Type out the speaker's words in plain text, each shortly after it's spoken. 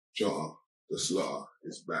Jota, the slotta,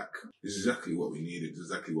 is back. This is exactly what we needed. This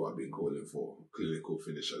is exactly what I've been calling for. Clinical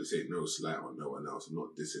finisher. This ain't no slight on no one else. I'm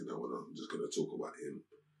not dissing no one else. I'm just going to talk about him.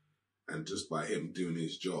 And just by him doing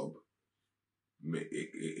his job,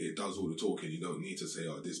 it does all the talking. You don't need to say,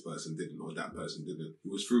 oh, this person didn't or that person didn't. He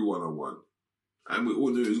was through one-on-one. And we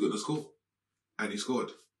all knew he was going to score. And he scored.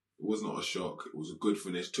 It was not a shock. It was a good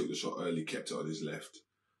finish. Took the shot early, kept it on his left.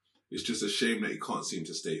 It's just a shame that he can't seem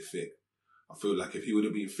to stay fit. I feel like if he would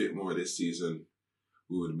have been fit more this season,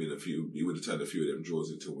 he would have turned a few of them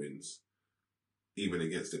draws into wins. Even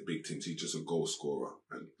against the big teams, he's just a goal scorer.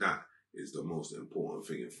 And that is the most important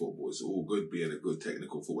thing in football. It's all good being a good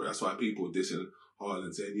technical footballer. That's why people dissing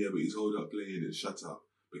Haaland saying, yeah, but he's hold up playing and shut up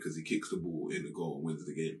because he kicks the ball in the goal and wins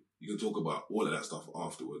the game. You can talk about all of that stuff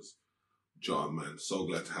afterwards. Jota, man, so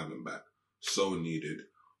glad to have him back. So needed.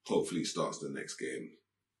 Hopefully he starts the next game.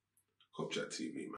 Cop Chat TV, man.